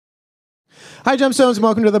Hi, Gemstones, and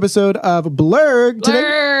welcome to the episode of Blurg.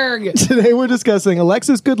 Today we're discussing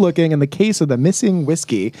Alexis Goodlooking and the Case of the Missing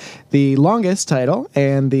Whiskey, the longest title,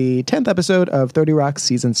 and the 10th episode of 30 Rock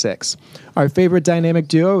Season 6. Our favorite dynamic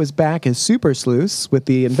duo is back as Super Sleuths with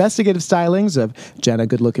the investigative stylings of Jenna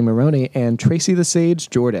Goodlooking Maroney and Tracy the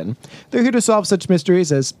Sage Jordan. They're here to solve such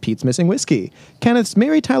mysteries as Pete's missing whiskey, Kenneth's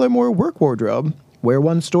Mary Tyler Moore work wardrobe, where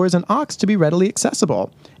one stores an ox to be readily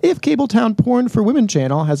accessible, if Cabletown Porn for Women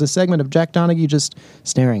channel has a segment of Jack Donaghy just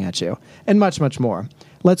staring at you, and much, much more.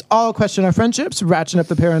 Let's all question our friendships, ratchet up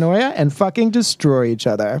the paranoia, and fucking destroy each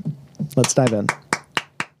other. Let's dive in.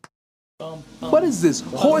 What is this,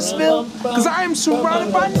 Horseville? Because I am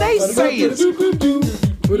surrounded by naysayers.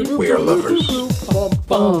 We are lovers.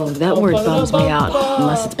 Oh, that word bums me out,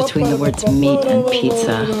 unless it's between the words meat and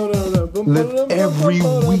pizza. Live every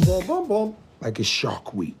week like a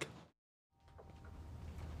Shark Week.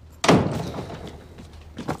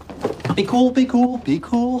 Be cool, be cool, be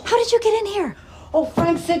cool. How did you get in here? Oh,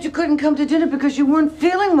 Frank said you couldn't come to dinner because you weren't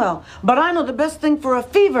feeling well. But I know the best thing for a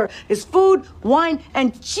fever is food, wine,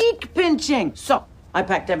 and cheek pinching. So I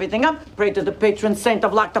packed everything up, prayed to the patron saint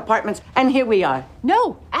of locked apartments, and here we are.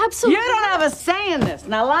 No, absolutely. You don't have a say in this.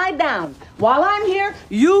 Now lie down. While I'm here,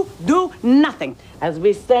 you do nothing. As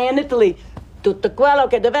we say in Italy, tutto quello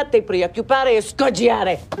che dovete preoccupare e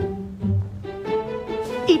scoggiare.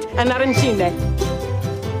 Eat an arancine.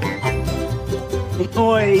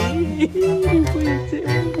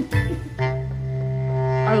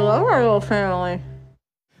 I love our little family.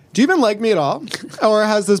 Do you even like me at all? Or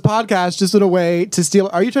has this podcast just been a way to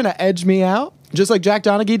steal? Are you trying to edge me out? Just like Jack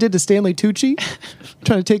Donaghy did to Stanley Tucci?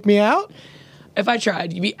 Trying to take me out? If I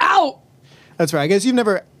tried, you'd be out. That's right. I guess you've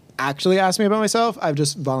never actually asked me about myself. I've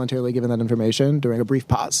just voluntarily given that information during a brief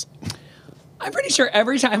pause. I'm pretty sure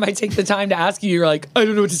every time I take the time to ask you, you're like, I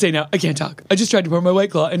don't know what to say now. I can't talk. I just tried to pour my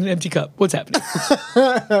White Claw in an empty cup. What's happening?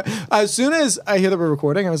 As soon as I hear that we're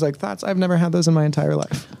recording, I was like, thoughts? I've never had those in my entire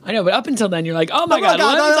life. I know, but up until then, you're like, oh my God,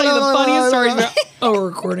 let me tell you the funniest stories. Oh, we're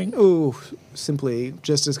recording. Ooh, simply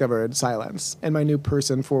just discovered silence and my new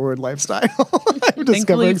person forward lifestyle.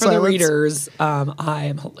 Thankfully for the readers, I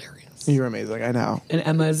am hilarious. You're amazing, I know. And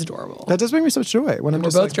Emma is adorable. That does bring me such joy. When we're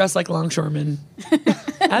both dressed like longshoremen.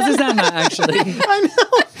 As is Emma, actually. I know.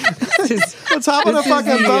 Let's hop on a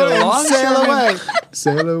fucking boat and sail away.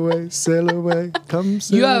 Sail away, sail away, come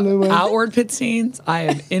sail away. You have outward pit scenes. I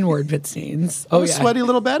have inward pit scenes. Oh, yeah. Sweaty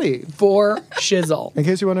little Betty. For shizzle. In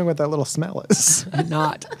case you're wondering what that little smell is.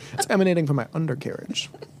 Not. It's emanating from my undercarriage.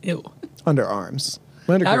 Ew. Underarms.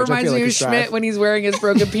 That reminds me of Schmidt when he's wearing his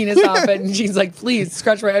broken penis outfit and she's like, please,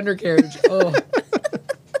 scratch my undercarriage. Oh.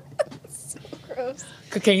 So gross.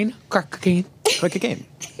 Cocaine? Crack cocaine. Crack cocaine.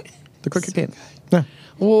 The crack cocaine. Yeah.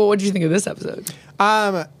 Well, what did you think of this episode?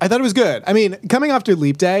 I thought it was good. I mean, coming after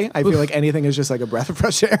Leap Day, I feel like anything is just like a breath of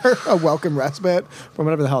fresh air, a welcome respite from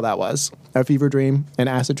whatever the hell that was. A fever dream, an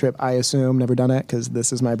acid trip, I assume. Never done it because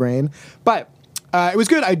this is my brain. But it was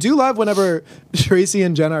good. I do love whenever Tracy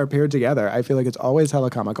and Jenna are paired together. I feel like it's always hella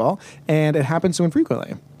comical, and it happens so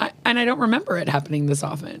infrequently. And I don't remember it happening this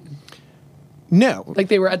often. No. Like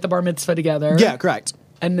they were at the bar mitzvah together. Yeah, correct.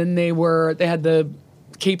 And then they had the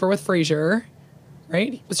caper with Frasier,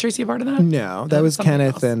 right? Was Tracy a part of that? No, that was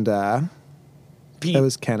Kenneth else. And Pete. That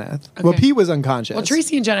was Kenneth. Okay. Well, Pete was unconscious. Well,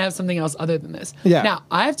 Tracy and Jenna have something else other than this. Yeah. Now,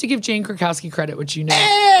 I have to give Jane Krakowski credit, which you know.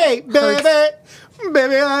 Hey,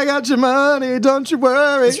 baby, I got your money, don't you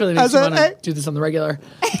worry. This really makes me want to do this on the regular.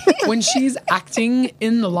 When she's acting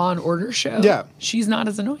in the Law and Order show, she's not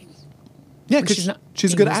as annoying. Yeah, because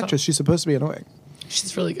she's a good actress. She's supposed to be annoying.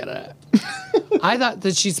 She's really good at it. I thought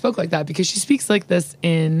that she spoke like that because she speaks like this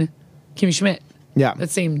in Kimmy Schmidt. Yeah.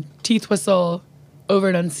 That same teeth whistle, over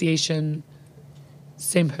enunciation,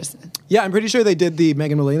 same person. Yeah, I'm pretty sure they did the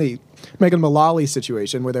Megan Mullally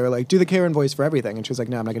situation where they were like, do the Karen voice for everything. And she was like,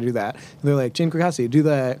 no, I'm not going to do that. And they're like, Jane Krakowski, do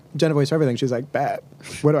the Jenna voice for everything. She's like, bet.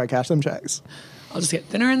 Where do I cash them checks? I'll just get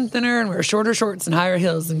thinner and thinner and wear shorter shorts and higher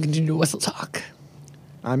heels and continue to whistle talk.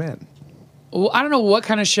 I'm in. Well, I don't know what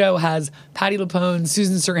kind of show has Patti LuPone,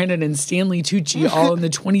 Susan Sarandon, and Stanley Tucci all in the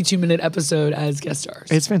 22-minute episode as guest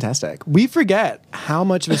stars. It's fantastic. We forget how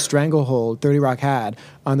much of a stranglehold 30 Rock had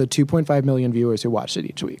on the 2.5 million viewers who watched it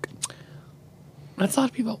each week. That's a lot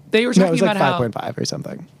of people. They were talking about how 5.5 or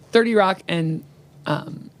something. 30 Rock and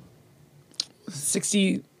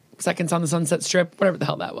 60 Seconds on the Sunset Strip, whatever the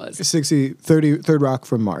hell that was. 30 Third Rock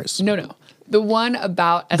from Mars. No. The one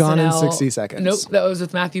about SNL. Gone in 60 Seconds. Nope, that was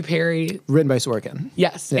with Matthew Perry. Written by Sorkin.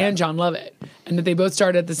 Yes, and John Lovett. And that they both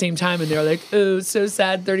started at the same time, and they were like, oh, so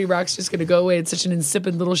sad, 30 Rock's just going to go away. It's such an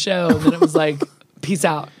insipid little show. And then it was like, peace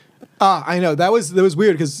out. I know. That was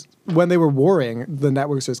weird because when they were warring, the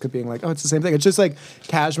networks just kept being like, oh, it's the same thing. It's just like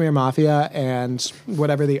Kashmir Mafia and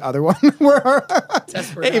whatever the other one were.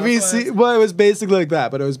 Desperate ABC. Housewives. Well, it was basically like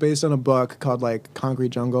that, but it was based on a book called like Concrete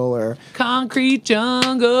Jungle or Concrete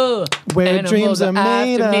Jungle. Where Animals Dreams Are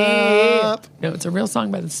Made After Me. Up. No, it's a real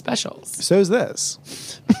song by the Specials. So is this.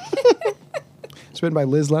 It's written by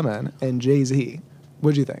Liz Lemon and Jay-Z.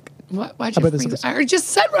 What'd you think? What? Why'd How you about this bring episode? I already just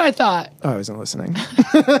said what I thought. Oh, I wasn't listening.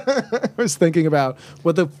 I was thinking about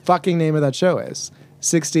what the fucking name of that show is.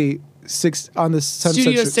 60 on the Sunset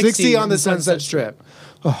Studio Strip. 60 on the Sunset Strip.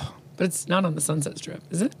 But it's not on the Sunset Strip,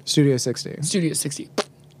 is it? Studio 60. Studio 60.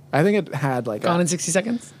 I think it had like Gone in 60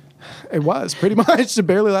 seconds? it was pretty much. It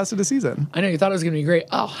barely lasted a season. I know, you thought it was going to be great.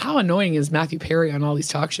 Oh, how annoying is Matthew Perry on all these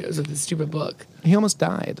talk shows with this stupid book? He almost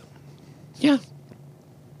died. Yeah.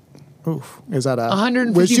 Oof. Is that a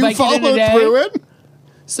 150 wish you Vicodin a followed day? through it?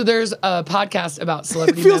 So there's a podcast about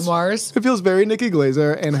celebrity feels- memoirs. It feels very Nikki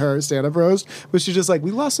Glazer and her stand-up roast, where she's just like, we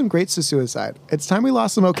lost some greats to suicide. It's time we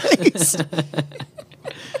lost some okays.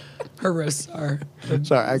 Her roasts are.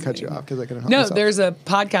 Sorry, I cut you off because I couldn't help No, myself. there's a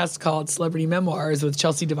podcast called Celebrity Memoirs with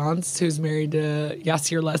Chelsea Devance, who's married to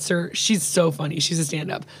Yasir Lesser. She's so funny. She's a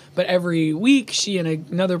stand-up. But every week, she and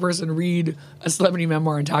another person read a celebrity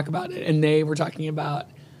memoir and talk about it. And they were talking about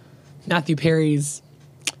Matthew Perry's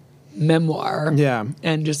memoir. Yeah.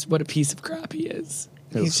 And just what a piece of crap he is.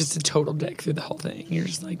 Oof. He's just a total dick through the whole thing. You're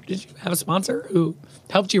just like, did you have a sponsor who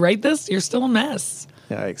helped you write this? You're still a mess.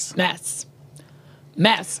 Yikes.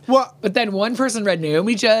 Mess. Well- But then one person read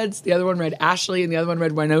Naomi Judd's, the other one read Ashley, and the other one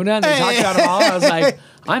read Winona, and they talked about them all. I was like,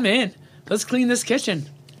 I'm in. Let's clean this kitchen.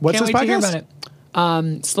 What's Can't this wait to hear podcast?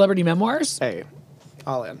 about it. Celebrity Memoirs. Hey,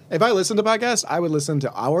 all in. If I listened to podcasts, I would listen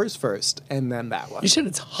to ours first and then that one. You should.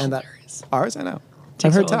 It's And that hilarious. ours, I know.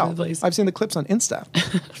 Takes I've heard all over tell. the place. I've seen the clips on Insta.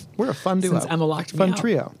 We're a fun duo. Since Emma locked me fun out.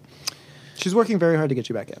 trio. She's working very hard to get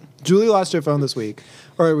you back in. Julie lost her phone this week,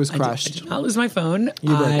 or it was I crushed. did not lose my phone.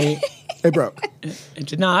 You broke. It broke. I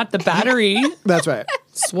did not. The battery That's right.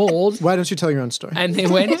 swolled. Why don't you tell your own story? And they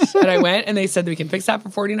went, and I went, and they said we can fix that for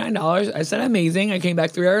 $49. I said amazing. I came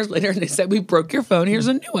back 3 hours later, and they said we broke your phone. Here's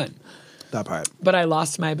a new one. That part. But I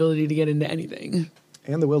lost my ability to get into anything.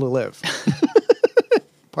 And the will to live.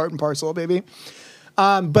 Part and parcel, baby.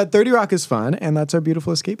 But 30 Rock is fun, and that's our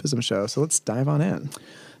beautiful escapism show. So let's dive on in.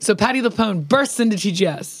 So Patti LuPone bursts into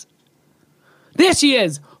TGS. There she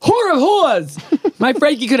is, whore of whores. My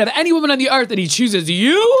Frankie could have any woman on the earth, and he chooses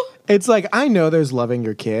you. It's like, I know there's loving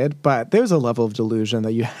your kid, but there's a level of delusion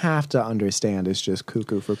that you have to understand is just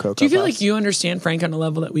cuckoo for Cocoa Do you feel Puffs. like you understand Frank on a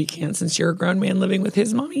level that we can't, since you're a grown man living with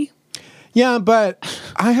his mommy? Yeah, but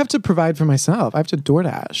I have to provide for myself. I have to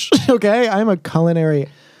DoorDash. Okay? I'm a culinary.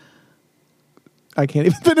 I can't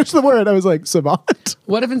even finish the word. I was like, savant.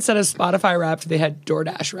 What if instead of Spotify Wrapped, they had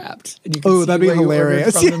DoorDash Wrapped? And you could Oh, see that'd be where you ordered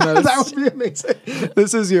hilarious. from the Yeah, most? that would be amazing.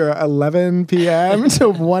 This is your 11 p.m. to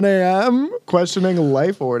 1 a.m. questioning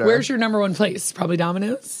life order. Where's your number one place? Probably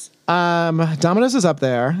Domino's? Domino's is up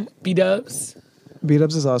there. B-Dubs?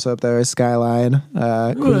 B-Dubs is also up there. Skyline,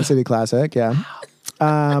 Queen City Classic, yeah.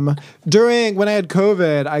 During when I had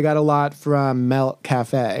COVID, I got a lot from Melt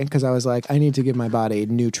Cafe because I was like, I need to give my body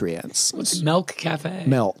nutrients. What's Milk Cafe?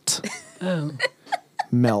 Melt. Oh.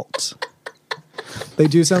 Melt. They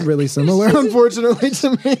do sound really similar, unfortunately,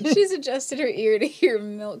 to me. She's adjusted her ear to hear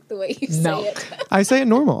milk the way you Milk. say it. I say it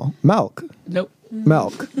normal. Milk. Nope.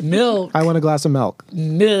 Milk. Milk. I want a glass of milk.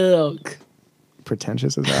 Milk.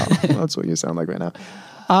 Pretentious as hell. That's what you sound like right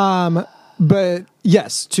now. But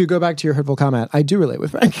yes, to go back to your hurtful comment, I do relate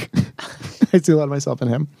with Frank. I see a lot of myself in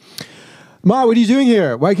him. Ma, what are you doing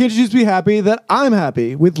here? Why can't you just be happy that I'm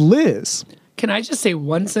happy with Liz? Can I just say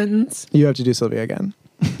one sentence? You have to do Sylvia again.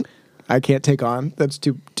 I can't take on. That's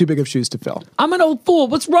too big of shoes to fill. I'm an old fool.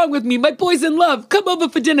 What's wrong with me? My boy's in love. Come over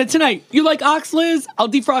for dinner tonight. You like ox, Liz? I'll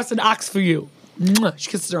defrost an ox for you. Mwah. She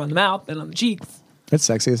kisses her on the mouth and on the cheeks. It's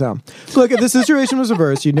sexy as hell. Look, if the situation was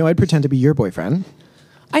reversed, you'd know I'd pretend to be your boyfriend.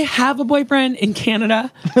 I have a boyfriend in Canada.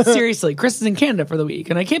 Seriously, Chris is in Canada for the week,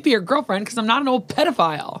 and I can't be your girlfriend because I'm not an old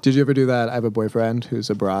pedophile. Did you ever do that? I have a boyfriend who's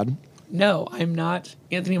abroad. No, I'm not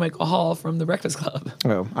Anthony Michael Hall from The Breakfast Club.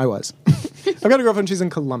 Oh, I was. I've got a girlfriend. She's in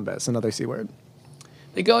Columbus, another C word.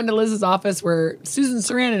 They go into Liz's office where Susan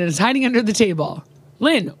Sarandon is hiding under the table.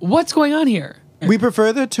 Lynn, what's going on here? We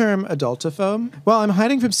prefer the term adultophobe. Well, I'm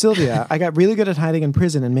hiding from Sylvia. I got really good at hiding in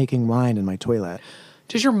prison and making wine in my toilet.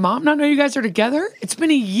 Does your mom not know you guys are together? It's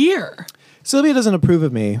been a year. Sylvia doesn't approve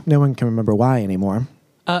of me. No one can remember why anymore.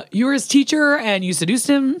 You were his teacher and you seduced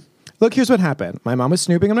him. Look, here's what happened. My mom was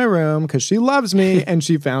snooping in my room because she loves me and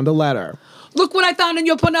she found a letter. Look what I found in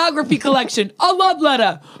your pornography collection. A love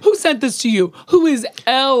letter. Who sent this to you? Who is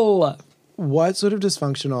L? what sort of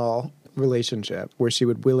dysfunctional relationship where she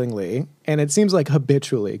would willingly, and it seems like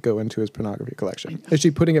habitually, go into his pornography collection? Is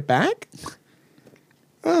she putting it back?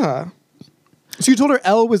 So you told her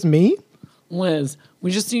Elle was me? Liz,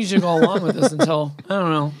 we just need you to go along with this until, I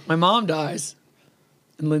don't know, my mom dies.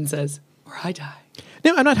 And Lynn says, or I die.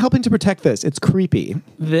 No, I'm not helping to protect this. It's creepy.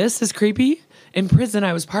 This is creepy? In prison,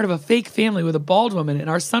 I was part of a fake family with a bald woman, and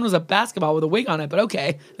our son was a basketball with a wig on it, but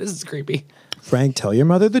okay, this is creepy. Frank, tell your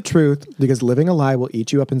mother the truth, because living a lie will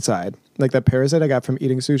eat you up inside. Like that parasite I got from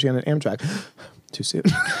eating sushi on an Amtrak. Too soon.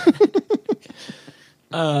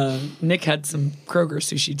 Nick had some Kroger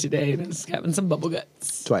sushi today and is having some bubble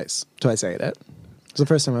guts. Twice I ate it. It's the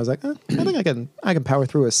first time I was like, I think I can power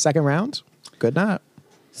through a second round. Good night.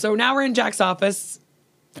 So now we're in Jack's office.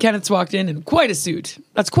 Kenneth's walked in quite a suit.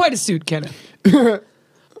 That's quite a suit, Kenneth. That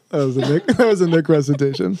was a Nick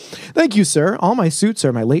recitation. Thank you, sir. All my suits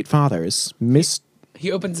are my late father's.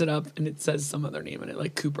 He opens it up and it says some other name in it,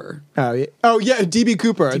 like Cooper. Oh yeah, D.B.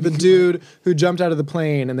 Cooper, the dude who jumped out of the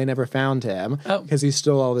plane and they never found him because he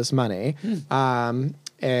stole all this money.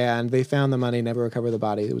 And they found the money, never recovered the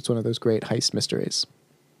body. It was one of those great heist mysteries.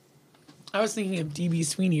 I was thinking of D.B.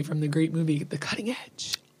 Sweeney from the great movie The Cutting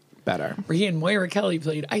Edge. Better. Where he and Moira Kelly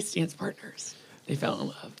played ice dance partners. They fell in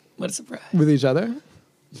love. What a surprise. With each other?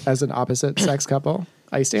 As an opposite sex couple?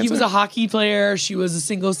 Ice dancer? He was a hockey player. She was a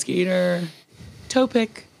single skater. Toe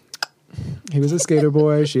pick. He was a skater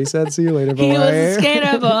boy. She said, see you later, boy. He was a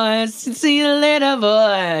skater boy. See you later,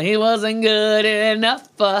 boy. He wasn't good enough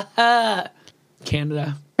for her.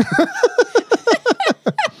 Canada.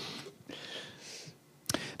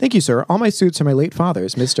 Thank you, sir. All my suits are my late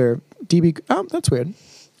father's, Mr. D.B. Oh, that's weird.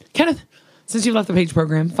 Kenneth, since you left the Page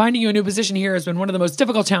program, finding you a new position here has been one of the most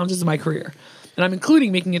difficult challenges of my career. And I'm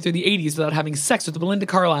including making it through the 80s without having sex with Belinda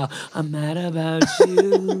Carlisle. I'm mad about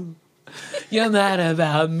you. You're mad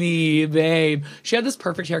about me, babe. She had this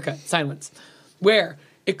perfect haircut, silence, where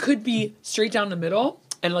it could be straight down the middle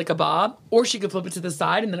and like a bob, or she could flip it to the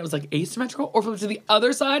side and then it was like asymmetrical, or flip it to the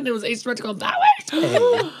other side and it was asymmetrical that way.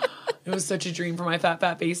 Hey. It was such a dream for my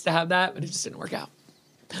fat face to have that, but it just didn't work out.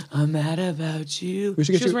 I'm mad about you.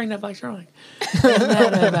 She was wearing that black shirt. Like, I'm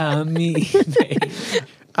mad about me,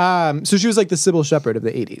 babe. So she was like the Sybil Shepherd of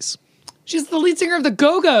the 80s. She's the lead singer of the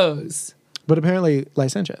Go-Go's. But apparently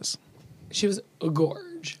licentious. She was a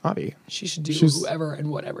gorge. Avi. She should do whoever and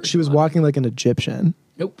whatever. She was walking like an Egyptian.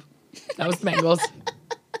 Nope. That was the Bengals.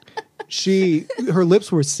 Her lips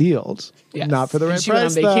were sealed. Yes. Not for the right she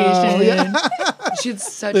price, went on vacation. Yeah. She had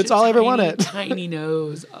such That's a all I ever wanted. tiny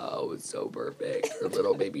nose. Oh, it's so perfect. Her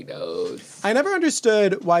little baby nose. I never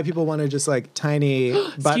understood why people wanted just like tiny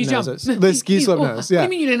button Ski noses. The ski slope nose. Yeah. What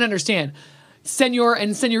do you mean you didn't understand? Senor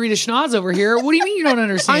and Senorita Schnoz over here. What do you mean you don't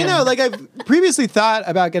understand? I know. Like I've previously thought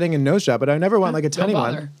about getting a nose job, but I never want like a tiny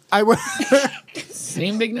one. I would.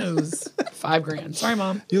 Same big nose. $5,000. Sorry,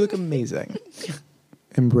 Mom. You look amazing.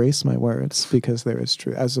 Embrace my words because there is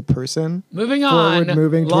truth. As a person, moving on.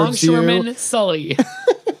 Moving towards Longshoreman you. Sully.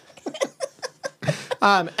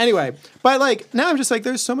 Anyway, but like now I'm just like,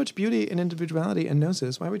 there's so much beauty and individuality in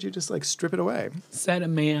noses. Why would you just like strip it away? Said a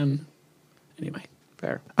man. Anyway.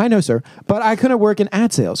 Fair. I know, sir, but I couldn't work in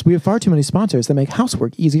ad sales. We have far too many sponsors that make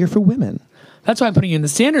housework easier for women. That's why I'm putting you in the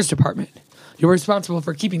standards department. You're responsible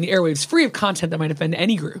for keeping the airwaves free of content that might offend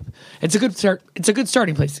any group. It's a good start. It's a good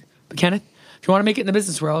starting place. But Kenneth, if you want to make it in the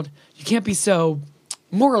business world, you can't be so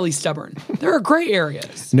morally stubborn. There are gray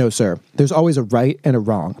areas. No, sir. There's always a right and a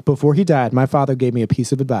wrong. Before he died, my father gave me a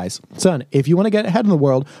piece of advice. Son, if you want to get ahead in the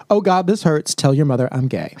world, oh God, this hurts, tell your mother I'm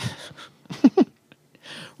gay.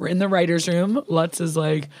 We're in the writer's room. Lutz is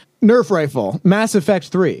like, Nerf rifle, Mass Effect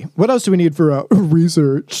 3. What else do we need for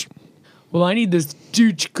research? Well, I need this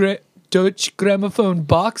Deutsche gramophone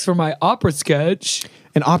box for my opera sketch.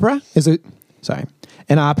 An opera?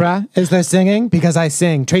 An opera? Is there singing? Because I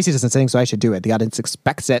sing. Tracy doesn't sing, so I should do it. The audience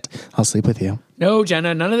expects it. I'll sleep with you. No,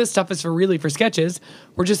 Jenna, none of this stuff is for sketches.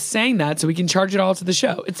 We're just saying that so we can charge it all to the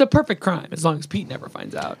show. It's a perfect crime, as long as Pete never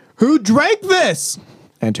finds out. Who drank this?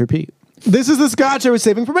 Enter Pete. This is the scotch I was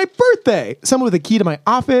saving for my birthday. Someone with a key to my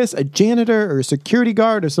office, a janitor or a security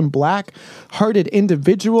guard or some black-hearted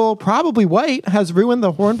individual, probably white, has ruined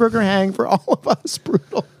the Hornberger hang for all of us.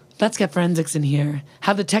 Brutal. Let's get forensics in here.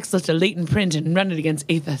 Have the text lift a latent print and run it against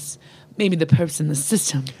Athos. Maybe the perp's in the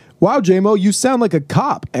system. Wow, J-Mo, you sound like a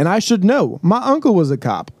cop, and I should know. My uncle was a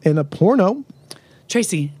cop in a porno.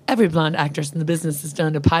 Tracy, every blonde actress in the business has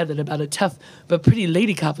done a pilot about a tough but pretty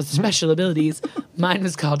lady cop with special abilities. Mine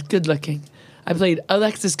was called Good Looking. I played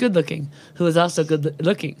Alexis Good Looking, who was also good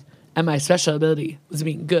looking, and my special ability was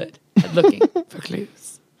being good at looking for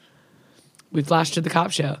clues. We flash to the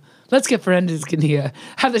cop show. Let's get forensics in here.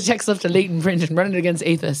 Have the checks left to latent print and run it against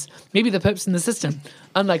Athos. Maybe the Pope's in the system.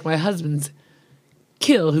 Unlike my husband's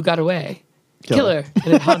kill who got away. Killer.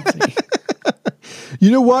 And it haunts me.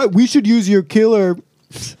 You know what? We should use your killer.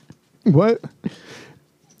 What?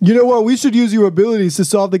 You know what? We should use your abilities to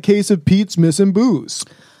solve the case of Pete's missing booze.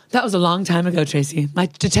 That was a long time ago, Tracy. My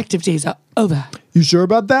detective days are over. You sure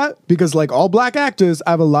about that? Because like all black actors,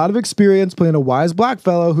 I have a lot of experience playing a wise black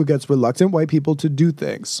fellow who gets reluctant white people to do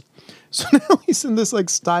things. So now he's in this like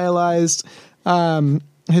stylized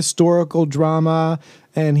historical drama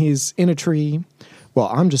and he's in a tree. Well,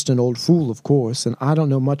 I'm just an old fool, of course, and I don't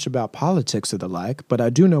know much about politics or the like, but I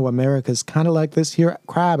do know America's kind of like this here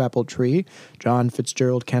crabapple tree. John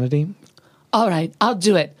Fitzgerald Kennedy. All right, I'll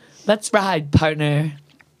do it. Let's ride, partner.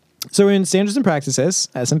 So we're in Standards and Practices,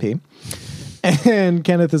 S&P, and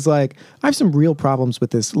Kenneth is like, I have some real problems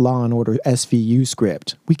with this Law and Order SVU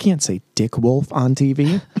script. We can't say Dick Wolf on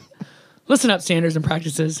TV. Listen up, Standards and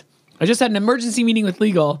Practices. I just had an emergency meeting with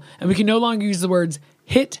legal, and we can no longer use the words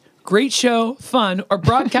hit, great show, fun, or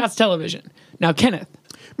broadcast television. Now, Kenneth.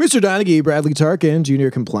 Mr. Donaghy, Bradley Tarkin,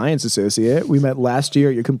 Junior Compliance Associate. We met last year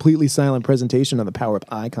at your completely silent presentation on the power of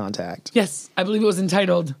eye contact. Yes, I believe it was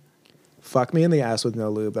entitled Fuck Me in the Ass with No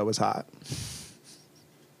Lube. That was hot.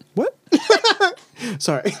 What?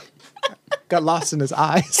 Sorry. Got lost in his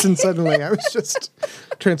eyes and suddenly I was just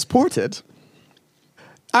transported.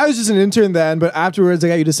 I was just an intern then, but afterwards I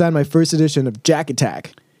got you to sign my first edition of Jack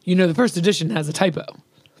Attack. You know, the first edition has a typo.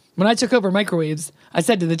 When I took over Microwaves, I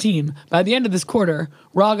said to the team, by the end of this quarter,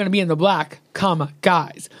 we're all going to be in the black,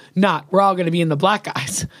 guys. Not, we're all going to be in the black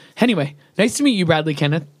guys. Anyway, nice to meet you, Bradley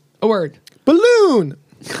Kenneth. A word. Balloon!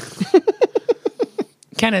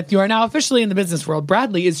 Kenneth, you are now officially in the business world.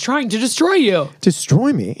 Bradley is trying to destroy you.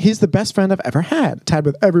 Destroy me? He's the best friend I've ever had, tied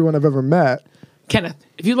with everyone I've ever met. Kenneth,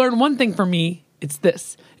 if you learn one thing from me, it's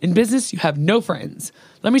this. In business, you have no friends.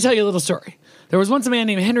 Let me tell you a little story. There was once a man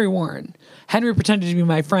named Henry Warren. Henry pretended to be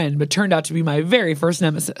my friend, but turned out to be my very first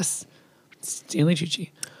nemesis. Stanley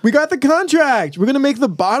Tucci. We got the contract. We're going to make the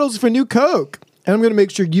bottles for New Coke. And I'm going to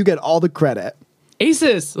make sure you get all the credit.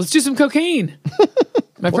 Aces, let's do some cocaine.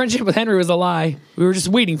 My friendship with Henry was a lie. We were just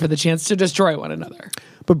waiting for the chance to destroy one another.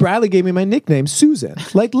 But Bradley gave me my nickname, Susan,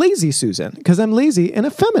 like Lazy Susan, because I'm lazy and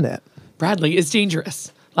effeminate. Bradley is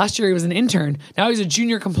dangerous. Last year he was an intern. Now he's a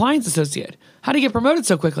junior compliance associate. How'd he get promoted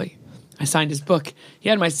so quickly? I signed his book. He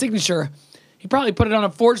had my signature. He probably put it on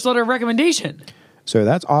a forged letter of recommendation. So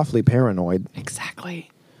that's awfully paranoid.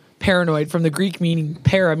 Exactly. Paranoid from the Greek meaning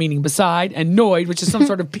para, meaning beside, and noid, which is some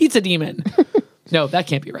sort of pizza demon. No, that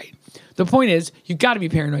can't be right. The point is, you got to be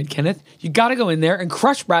paranoid, Kenneth. You got to go in there and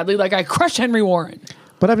crush Bradley like I crushed Henry Warren.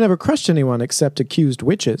 But I've never crushed anyone except accused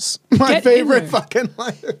witches. My favorite fucking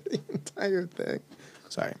line of the entire thing.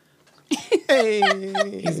 Sorry. Hey.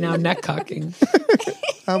 He's now neck cocking.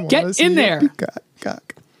 Get in there.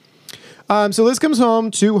 Cock. So Liz comes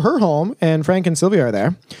home to her home, and Frank and Sylvia are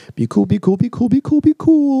there. Be cool, be cool, be cool, be cool, be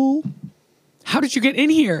cool. How did you get in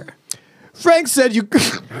here? Frank said you...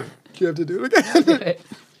 You have to do it again.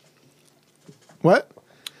 What?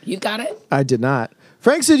 You got it? I did not.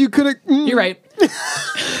 Frank said you couldn't... You're right.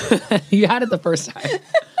 You had it the first time.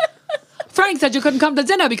 Frank said you couldn't come to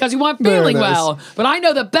dinner because you weren't feeling well. But I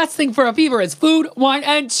know the best thing for a fever is food, wine,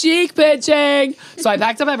 and cheek pitching. So I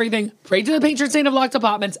packed up everything, prayed to the patron saint of locked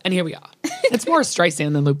apartments, and here we are. It's more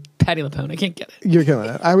Streisand than Patti LuPone. I can't get it. You're killing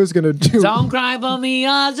it. I was going to do... Don't cry for me,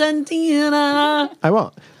 Argentina. I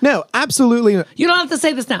won't. No, absolutely not. You don't have to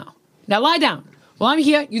say this now. Now lie down. While I'm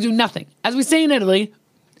here, you do nothing. As we say in Italy,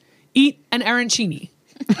 eat an arancini.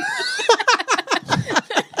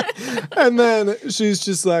 And then she's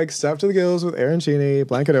just like stuffed to the gills with arancini,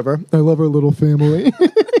 blanket over. I love our little family.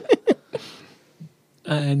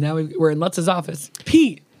 And now we're in Lutz's office.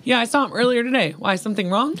 Pete, yeah, I saw him earlier today. Why, something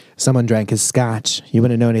wrong? Someone drank his scotch. You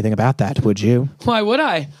wouldn't know anything about that, would you? Why would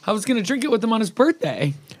I? I was going to drink it with him on his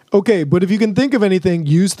birthday. Okay, but if you can think of anything,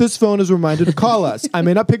 use this phone as a reminder to call us. I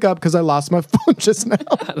may not pick up because I lost my phone just now.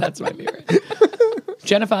 That's my favorite.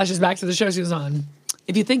 Jenna flashes back to the show she was on.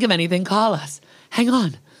 If you think of anything, call us. Hang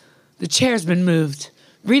on. The chair's been moved.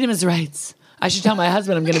 Read him his rights. I should tell my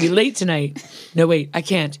husband I'm going to be late tonight. No, wait, I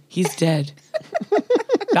can't. He's dead.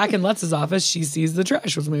 Back in Lutz's office, she sees the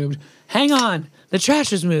trash was moved. Hang on. The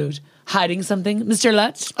trash was moved. Hiding something, Mr.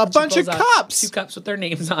 Lutz? A bunch of cups. 2 cups with their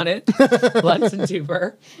names on it. Lutz and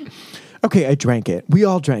Tuber. Okay, I drank it. We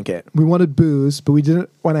all drank it. We wanted booze, but we didn't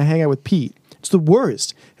want to hang out with Pete. It's the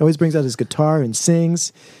worst. He always brings out his guitar and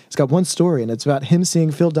sings. He's got one story, and it's about him seeing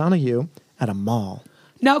Phil Donahue at a mall.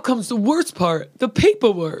 Now comes the worst part, the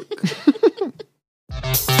paperwork.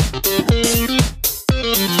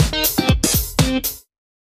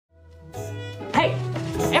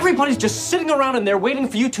 Everybody's just sitting around in there waiting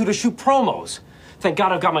for you two to shoot promos. Thank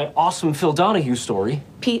God I've got my awesome Phil Donahue story.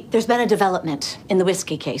 Pete, there's been a development in the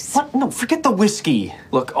whiskey case. What? No, forget the whiskey.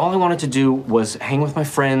 Look, all I wanted to do was hang with my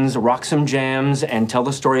friends, rock some jams, and tell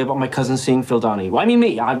the story about my cousin seeing Phil Donahue. I mean,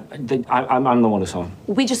 me. I'm the one who saw him.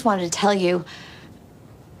 We just wanted to tell you,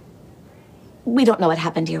 we don't know what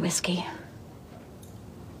happened to your whiskey.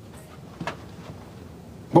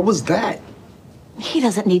 What was that? He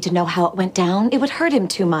doesn't need to know how it went down. It would hurt him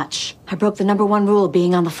too much. I broke the #1 rule of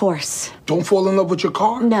being on the force. Don't fall in love with your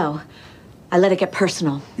car? No. I let it get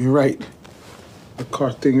personal. You're right. The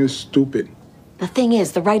car thing is stupid. The thing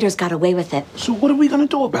is, the writers got away with it. So what are we gonna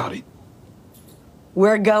do about it?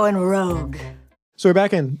 We're going rogue. So we're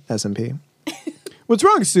back in SMP. What's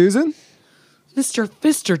wrong, Susan? Mr.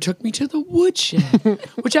 Pfister took me to the woodshed,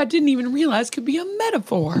 which I didn't even realize could be a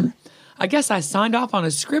metaphor. I guess I signed off on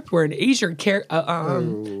a script where an Asian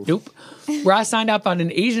nope. Where I signed off on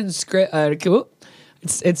an Asian script.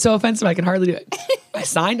 It's so offensive I can hardly do it. I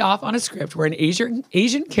signed off on a script where an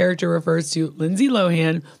Asian character refers to Lindsay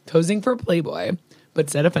Lohan posing for Playboy,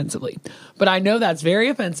 but said offensively. But I know that's very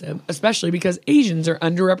offensive, especially because Asians are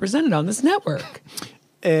underrepresented on this network.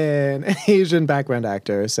 An Asian background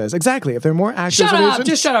actor says, exactly, if there are more actors Shut of up! Asian-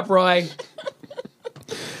 Just shut up, Roy.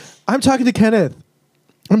 I'm talking to Kenneth.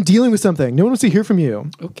 I'm dealing with something. No one wants to hear from you.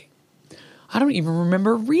 Okay. I don't even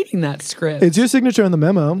remember reading that script. It's your signature on the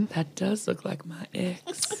memo. That does look like my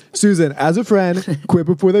ex. Susan, as a friend, quit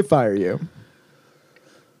before they fire you.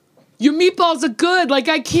 Your meatballs are good, like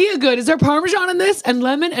IKEA good. Is there Parmesan in this? And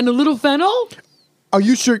lemon and a little fennel? Are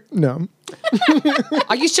you sure? No.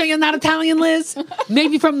 Are you sure you're not Italian, Liz?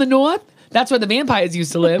 Maybe from the north? That's where the vampires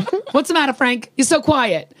used to live. What's the matter, Frank? You're so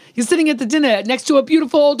quiet. You're sitting at the dinner next to a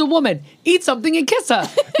beautiful older woman. Eat something and kiss her.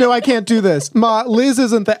 No, I can't do this. Ma, Liz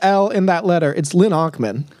isn't the L in that letter. It's Lynn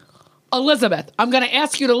Ockman. Elizabeth, I'm going to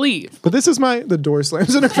ask you to leave. But this is the door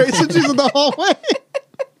slams in her face and she's in the hallway.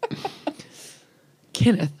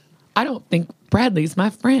 Kenneth, I don't think Bradley's my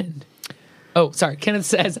friend. Oh, sorry. Kenneth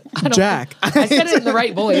says, Jack. I said it in the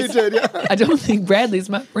right voice. You did, yeah. I don't think Bradley's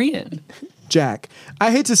my friend. Jack.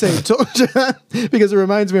 I hate to say it, told you, because it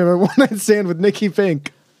reminds me of a one-night stand with Nikki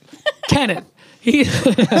Fink. Kenneth. I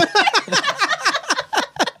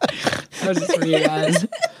was just for you guys.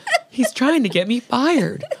 He's trying to get me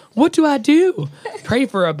fired. What do I do? Pray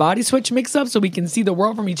for a body switch mix-up so we can see the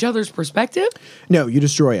world from each other's perspective? No, you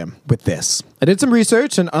destroy him with this. I did some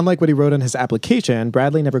research, and unlike what he wrote on his application,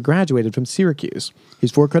 Bradley never graduated from Syracuse.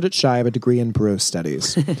 He's 4 credits shy of a degree in Bureau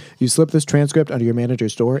Studies. You slip this transcript under your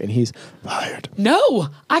manager's door, and he's fired. No,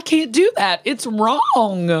 I can't do that. It's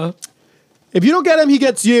wrong. If you don't get him, he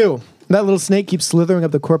gets you. That little snake keeps slithering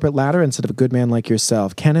up the corporate ladder instead of a good man like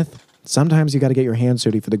yourself. Kenneth, sometimes you got to get your hands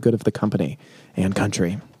dirty for the good of the company and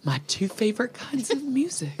country. My 2 favorite kinds of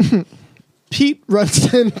music. Pete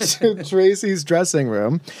runs into Tracy's dressing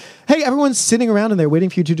room. Hey, everyone's sitting around and they're waiting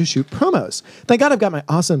for you two to shoot promos. Thank God I've got my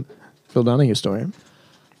awesome Phil Donahue story.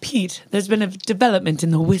 Pete, there's been a development in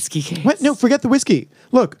the whiskey case. What? No, forget the whiskey.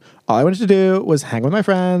 Look, all I wanted to do was hang with my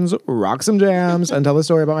friends, rock some jams, and tell the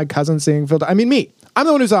story about my cousin seeing Phil. Me. I'm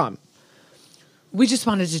the one who saw him. We just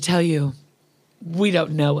wanted to tell you, we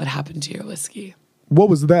don't know what happened to your whiskey. What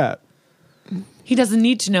was that? He doesn't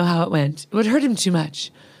need to know how it went. It would hurt him too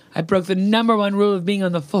much. I broke the #1 rule of being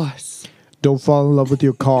on the force. Don't fall in love with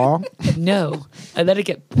your car. No, I let it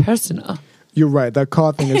get personal. You're right. That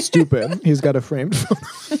car thing is stupid. He's got a framed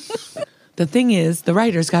phone. The thing is, the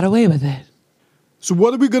writers got away with it. So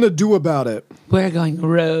what are we going to do about it? We're going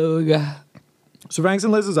rogue. So Frank's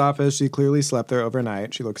in Liz's office. She clearly slept there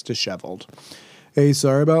overnight. She looks disheveled. Hey,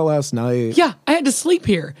 sorry about last night. Yeah, I had to sleep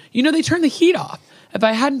here. You know, they turned the heat off. If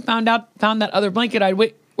I hadn't found that other blanket, I'd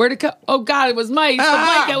wait. Where'd it go? Oh, God, it was mice. The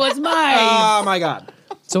blanket was mice. Oh, my God.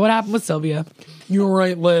 So what happened with Sylvia? You were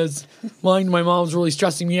right, Liz. Lying to my mom's really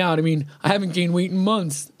stressing me out. I mean, I haven't gained weight in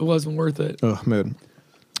months. It wasn't worth it. Oh, mood.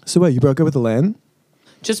 So what, you broke up with Elaine?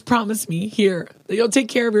 Just promise me here that you'll take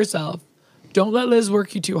care of yourself. Don't let Liz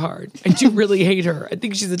work you too hard. I do really hate her. I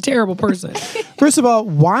think she's a terrible person. First of all,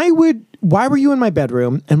 why were you in my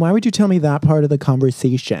bedroom, and why would you tell me that part of the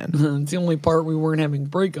conversation? It's the only part we weren't having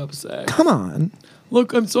breakup sex. Come on.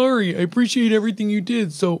 Look, I'm sorry. I appreciate everything you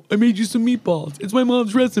did, so I made you some meatballs. It's my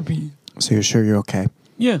mom's recipe. So you're sure you're okay?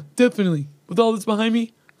 Yeah, definitely. With all this behind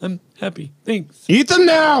me, I'm happy. Thanks. Eat them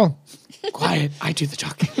now! Quiet. I do the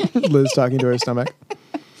talking. Liz talking to her stomach.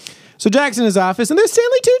 So Jack's in his office, and there's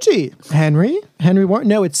Stanley Tucci. Henry Warren?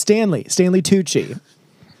 No, it's Stanley Tucci.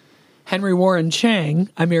 Henry Warren Chang.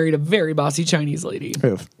 I married a very bossy Chinese lady.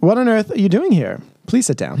 Oof. What on earth are you doing here? Please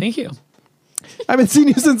sit down. Thank you. I haven't seen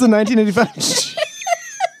you since the 1985.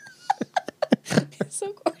 So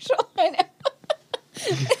quiet.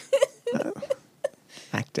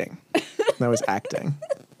 acting. That was acting.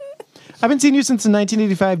 I haven't seen you since the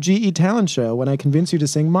 1985 GE talent show when I convinced you to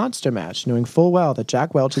sing Monster Mash, knowing full well that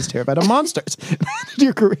Jack Welch is terrified of monsters.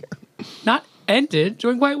 Your career. Not ended,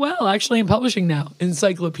 doing quite well, actually, in publishing now,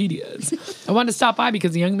 encyclopedias. I wanted to stop by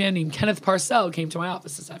because a young man named Kenneth Parcell came to my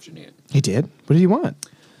office this afternoon. He did? What did he want?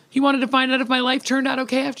 He wanted to find out if my life turned out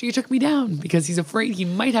okay after you took me down, because he's afraid he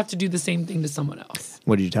might have to do the same thing to someone else.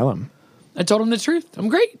 What did you tell him? I told him the truth. I'm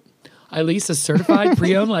great. I lease a certified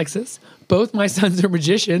pre-owned Lexus. Both my sons are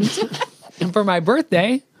magicians. And for my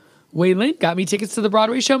birthday, Wei Lin got me tickets to the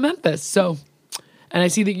Broadway show Memphis. So, and I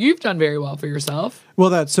see that you've done very well for yourself. Well,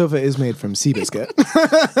 that sofa is made from Seabiscuit.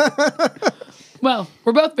 Well,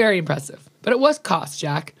 we're both very impressive. But it was cost,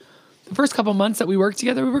 Jack. The first couple months that we worked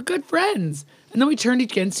together, we were good friends. And then we turned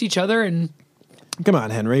against each other and... Come on,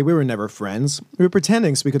 Henry. We were never friends. We were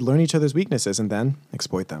pretending so we could learn each other's weaknesses and then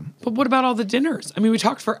exploit them. But what about all the dinners? I mean, we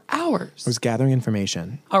talked for hours. I was gathering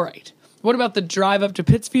information. All right. What about the drive up to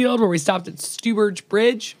Pittsfield where we stopped at Sturbridge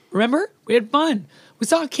Bridge? Remember? We had fun. We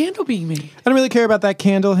saw a candle being made. I don't really care about that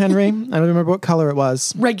candle, Henry. I don't remember what color it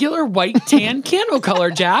was. Regular white tan candle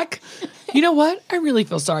color, Jack. You know what? I really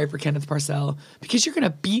feel sorry for Kenneth Parcell because you're going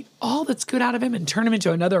to beat all that's good out of him and turn him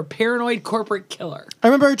into another paranoid corporate killer. I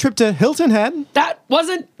remember our trip to Hilton Head. That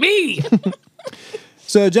wasn't me.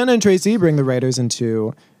 So Jenna and Tracy bring the writers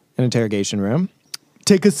into an interrogation room.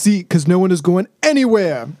 Take a seat because no one is going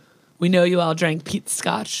anywhere. We know you all drank Pete's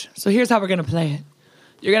scotch, so here's how we're going to play it.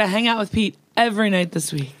 You're going to hang out with Pete every night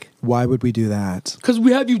this week. Why would we do that? Because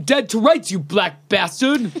we have you dead to rights, you black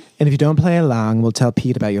bastard. And if you don't play along, we'll tell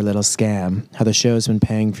Pete about your little scam. How the show's been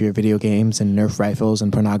paying for your video games and Nerf rifles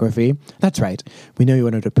and pornography. That's right. We know you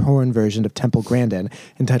wanted a porn version of Temple Grandin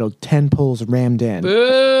entitled 10 Poles Rammed In.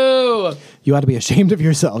 Boo! You ought to be ashamed of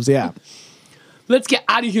yourselves, yeah. Let's get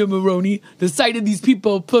out of here, Maroney. The sight of these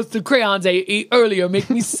people plus the crayons I ate earlier make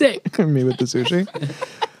me sick. Me with the sushi.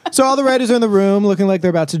 So all the writers are in the room looking like they're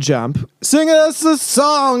about to jump. Sing us a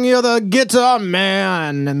song, you're the guitar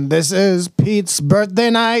man. And this is Pete's birthday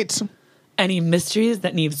night. Any mysteries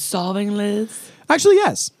that need solving, Liz? Actually,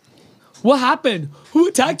 yes. What happened? Who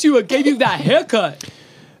attacked you and gave you that haircut?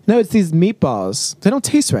 No, it's these meatballs. They don't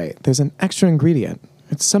taste right. There's an extra ingredient.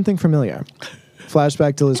 It's something familiar.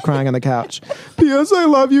 Flashback to Liz crying on the couch. P.S. I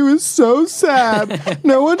Love You is so sad.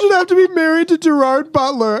 No one should have to be married to Gerard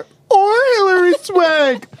Butler or Hilary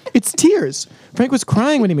Swank. It's tears. Frank was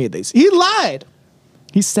crying when he made these. He lied.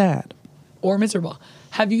 He's sad. Or miserable.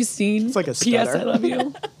 Have you seen It's like a P.S. stutter. I Love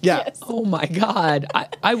You? Yeah. Yes. Oh my God.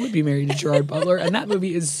 I would be married to Gerard Butler, and that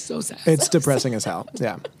movie is so sad. It's depressing as hell.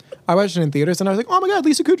 Yeah. I watched it in theaters and I was like, oh my God,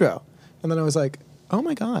 Lisa Kudrow. And then I was like, oh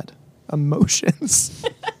my God, emotions.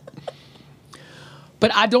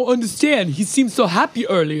 But I don't understand. He seemed so happy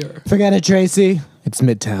earlier. Forget it, Tracy. It's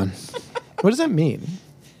Midtown. What does that mean?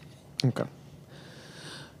 Okay.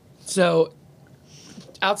 So,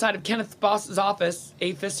 outside of Kenneth Boss's office,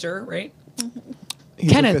 A. Fister, right?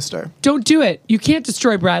 He's Kenneth, a fister. don't do it. You can't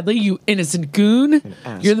destroy Bradley, you innocent goon.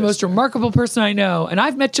 ass You're the most fister. remarkable person I know. And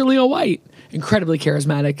I've met Jaleel White. Incredibly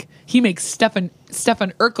charismatic. He makes Stefan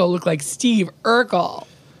Urkel look like Steve Urkel.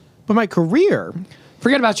 But my career...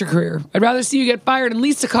 Forget about your career. I'd rather see you get fired and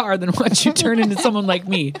lease a car than watch you turn into someone like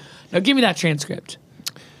me. Now give me that transcript.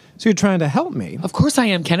 So you're trying to help me. Of course I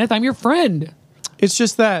am, Kenneth. I'm your friend. It's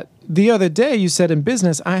just that the other day you said in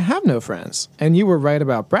business, I have no friends. And you were right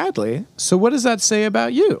about Bradley. So what does that say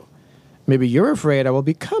about you? Maybe you're afraid I will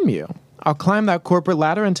become you. I'll climb that corporate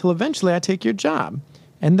ladder until eventually I take your job.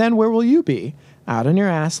 And then where will you be? Out on your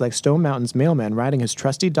ass like Stone Mountain's mailman riding his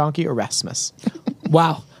trusty donkey Erasmus.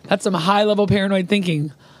 Wow. That's some high-level paranoid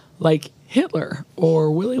thinking, like Hitler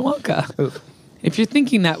or Willy Wonka. Oof. If you're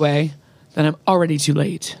thinking that way, then I'm already too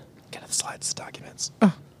late. Kenneth slides documents.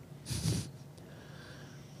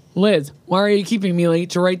 Liz, why are you keeping me late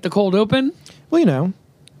to write the cold open? Well, you know.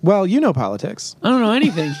 Well, you know politics. I don't know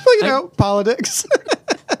anything. Well, you know, politics.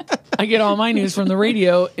 I get all my news from the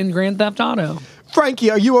radio in Grand Theft Auto.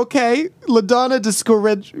 Frankie, are you okay? LaDonna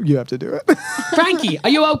discouraged... You have to do it. Frankie, are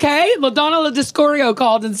you okay? LaDonna LaDiscorio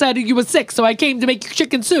called and said you were sick, so I came to make you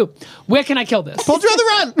chicken soup. Where can I kill this? Pulled you on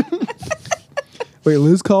the run. Wait,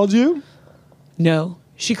 Liz called you? No,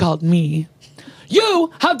 she called me.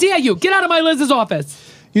 You? How dare you? Get out of my Liz's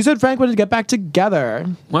office. You said Frank wanted to get back together.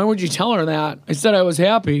 Why would you tell her that? I said I was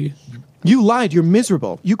happy. You lied. You're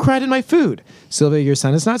miserable. You cried in my food. Sylvia, your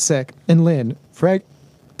son is not sick. And Lynn, Frank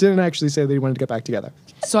didn't actually say that he wanted to get back together.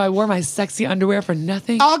 So I wore my sexy underwear for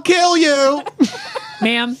nothing? I'll kill you.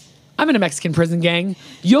 Ma'am, I'm in a Mexican prison gang.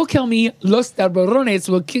 You'll kill me. Los Tiburones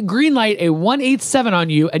will greenlight a 187 on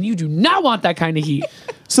you, and you do not want that kind of heat.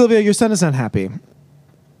 Sylvia, your son is not happy.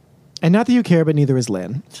 And not that you care, but neither is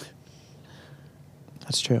Lynn.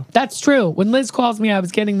 That's true. That's true. When Liz calls me, I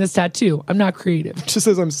was getting this tattoo. I'm not creative. Just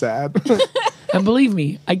says I'm sad. And believe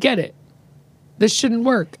me, I get it. This shouldn't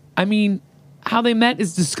work. I mean, how they met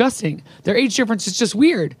is disgusting. Their age difference is just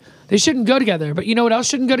weird. They shouldn't go together. But you know what else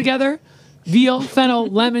shouldn't go together? Veal, fennel,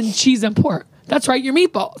 lemon, cheese, and pork. That's right, your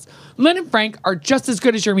meatballs. Lynn and Frank are just as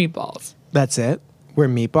good as your meatballs. That's it? We're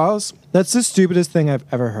meatballs? That's the stupidest thing I've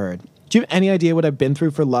ever heard. Do you have any idea what I've been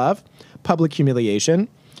through for love? Public humiliation.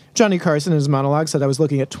 Johnny Carson in his monologue said I was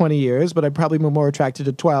looking at 20 years, but I'd probably be more attracted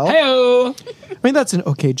to 12. Hey-o! I mean, that's an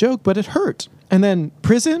okay joke, but it hurt. And then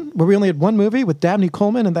prison, where we only had one movie with Dabney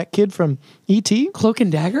Coleman and that kid from E.T. Cloak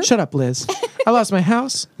and Dagger? Shut up, Liz. I lost my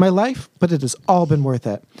house, my life, but it has all been worth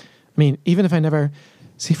it. I mean, even if I never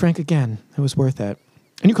see Frank again, it was worth it.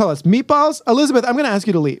 And you call us meatballs? Elizabeth, I'm going to ask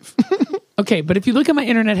you to leave. Okay, but if you look at my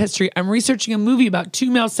internet history, I'm researching a movie about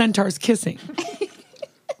two male centaurs kissing.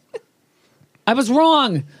 I was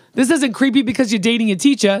wrong. This isn't creepy because you're dating your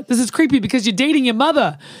teacher. This is creepy because you're dating your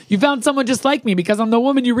mother. You found someone just like me because I'm the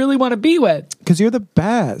woman you really want to be with. Because you're the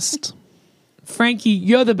best. Frankie,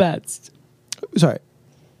 you're the best. Sorry.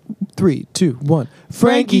 3, 2, 1.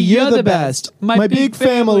 Frankie, you're the best. My big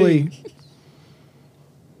family.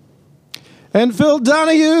 And Phil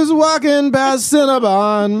Donahue's walking past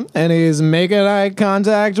Cinnabon, and he's making eye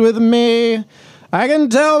contact with me. I can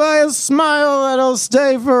tell by his smile that he'll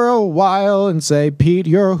stay for a while and say, Pete,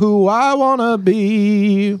 you're who I want to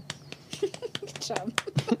be. Good job.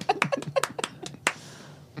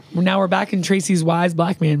 Now we're back in Tracy's Wise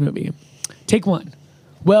Black Man movie. Take 1.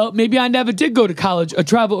 Well, maybe I never did go to college or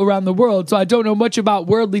travel around the world, so I don't know much about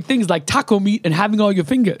worldly things like taco meat and having all your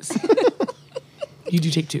fingers. You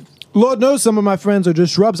do take 2. Lord knows some of my friends are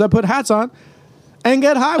just shrubs I put hats on and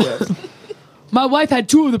get high with. My wife had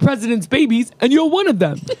 2 of the president's babies, and you're one of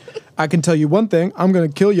them. I can tell you one thing. I'm going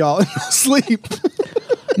to kill y'all in your sleep.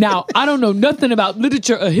 Now, I don't know nothing about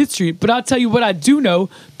literature or history, but I'll tell you what I do know.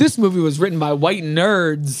 This movie was written by white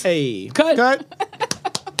nerds. Hey. Cut.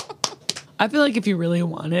 I feel like if you really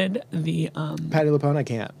wanted the... Patti LuPone, I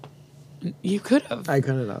can't. You could have. I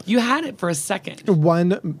couldn't have. You had it for a second.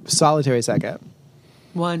 One solitary second.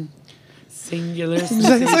 One singular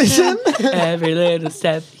sensation. Every little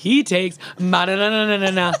step he takes.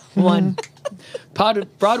 One.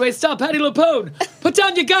 Broadway stop, Patti LuPone. Put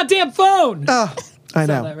down your goddamn phone. I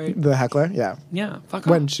know. That right? The heckler, yeah. Yeah, fuck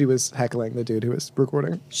When off. she was heckling the dude who was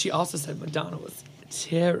recording. She also said Madonna was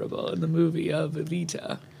terrible in the movie of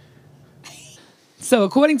Evita. So,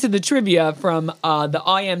 according to the trivia from the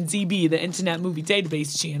IMDb, the Internet Movie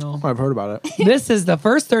Database channel, I've heard about it. this is the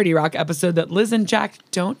first 30 Rock episode that Liz and Jack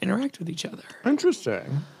don't interact with each other.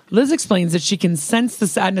 Interesting. Liz explains that she can sense the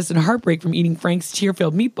sadness and heartbreak from eating Frank's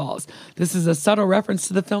tear-filled meatballs. This is a subtle reference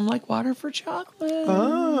to the film Like Water for Chocolate.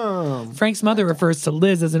 Oh. Frank's mother refers to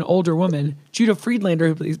Liz as an older woman. Judah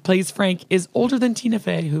Friedlander, who plays Frank, is older than Tina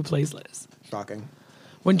Fey, who plays Liz. Shocking.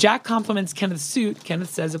 When Jack compliments Kenneth's suit,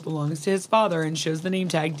 Kenneth says it belongs to his father and shows the name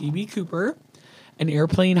tag D.B. Cooper, an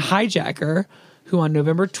airplane hijacker who on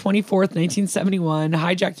November 24th, 1971,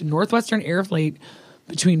 hijacked a Northwestern air flight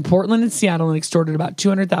between Portland and Seattle and extorted about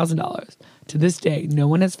 $200,000. To this day, no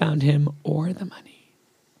one has found him or the money.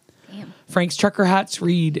 Damn. Frank's trucker hats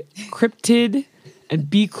read Cryptid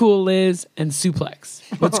and Be Cool Liz and Suplex.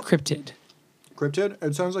 What's Cryptid? Cryptid?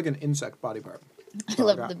 It sounds like an insect body part. I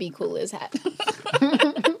love the Be Cool Liz hat.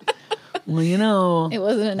 Well, you know. It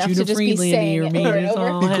wasn't enough Judah to just be Friedlander saying it made over his and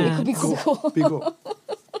own over. hats. Be cool. Be cool.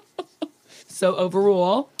 So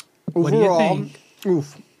overall, what do you think?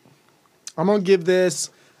 Oof. I'm going to give this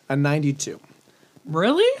a 92.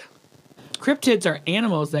 Really? Cryptids are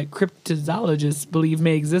animals that cryptozoologists believe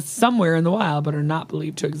may exist somewhere in the wild, but are not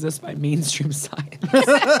believed to exist by mainstream science.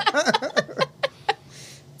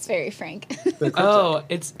 It's very frank. Oh,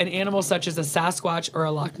 it's an animal such as a Sasquatch or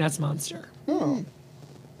a Loch Ness monster. Oh.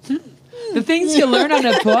 The things you learn on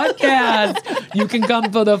a podcast. You can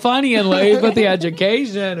come for the funny and leave with the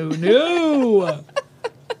education. Who knew?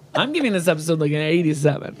 I'm giving this episode like an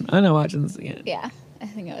 87. I'm not watching this again. Yeah, I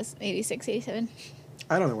think it was 86, 87.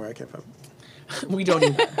 I don't know where I came from. We don't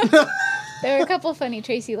either. There were a couple funny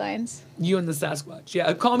Tracy lines. You and the Sasquatch.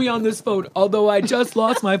 Yeah, call me on this phone, although I just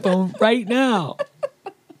lost my phone right now.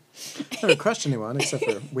 I don't crush anyone except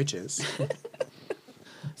for witches.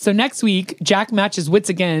 So next week, Jack matches wits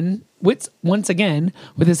once again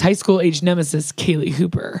with his high school age nemesis, Kaylee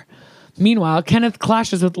Hooper. Meanwhile, Kenneth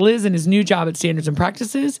clashes with Liz in his new job at Standards and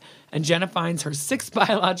Practices, and Jenna finds her 6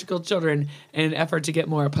 biological children in an effort to get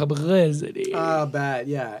more publicity. Oh, bad,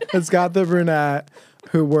 yeah. It's got the brunette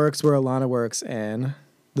who works where Alana works in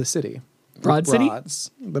the city. Broad City?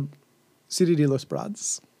 Broads. The City de los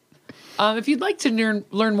Broads. If you'd like to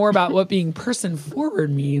learn more about what being person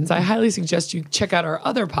forward means, I highly suggest you check out our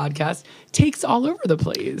other podcast, Takes All Over the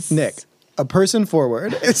Place. Nick, a person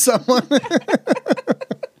forward is someone.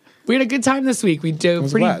 We had a good time this week. We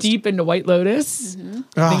dove pretty deep into White Lotus.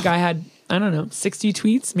 I think I had, 60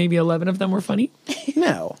 tweets. Maybe 11 of them were funny.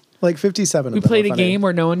 No, like 57 We of them played were a funny. game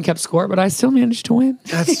where no one kept score, but I still managed to win.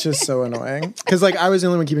 That's just so annoying. Because I was the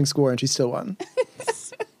only one keeping score and she still won.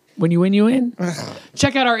 When you win, you win.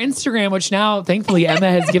 Check out our Instagram, which now, thankfully,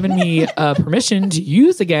 Emma has given me permission to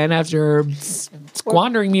use again after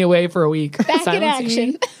squandering me away for a week. Back Silencing in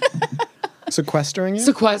me. action. Sequestering you?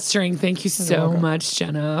 Sequestering. Thank you so much,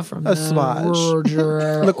 Jenna, from A the swatch.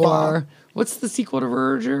 Verger. Le Croix. Or what's the sequel to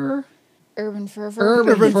Verger? Urban Fervor.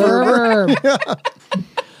 Urban Fervor.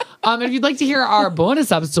 If you'd like to hear our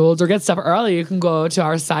bonus episodes or get stuff early, you can go to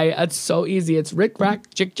our site. It's so easy. It's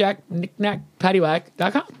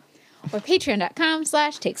rickrackjickjacknicknackpaddywhack.com. Or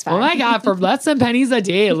patreon.com/takes5. Oh my God, for less than pennies a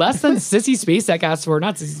day, less than Sissy Spacek asked for,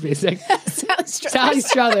 not Sissy Spacek, Sally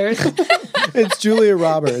Struthers. It's Julia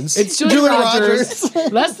Roberts. It's Julia Rogers.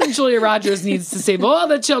 Less than Julia Rogers needs to save all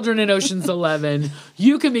the children in Ocean's 11.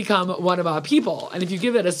 You can become one of our people. And if you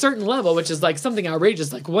give it a certain level, which is like something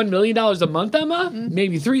outrageous, like $1 million a month, Emma,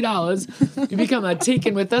 maybe $3, you become a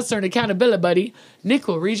Taken With Us or an accountability buddy. Nick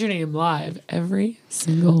will read your name live every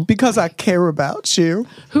single. Because I care about you.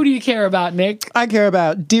 Who do you care about, Nick? I care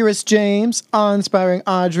about Dearest James, Awe-Inspiring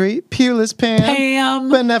Audrey, Peerless Pam,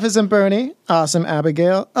 Beneficent Bernie, Awesome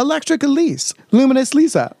Abigail, Electric Elise, Luminous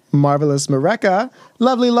Lisa, Marvelous Mareka,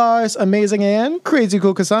 Lovely Lars, Amazing Anne, Crazy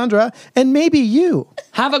Cool Cassandra, and maybe you.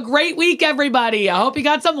 Have a great week, everybody. I hope you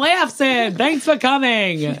got some laughs in. Thanks for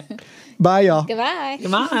coming. Bye, y'all. Goodbye.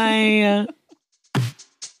 Goodbye.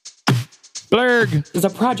 Blurg is a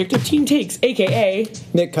project of Team Takes, a.k.a.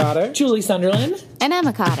 Nick Cotter, Julie Sunderland, And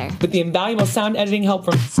Emma Cotter. with the invaluable sound editing help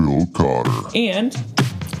from Phil Cotter. and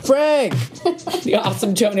Frank. the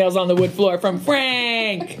awesome toenails on the wood floor from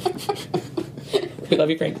Frank. We love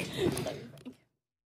you, Frank.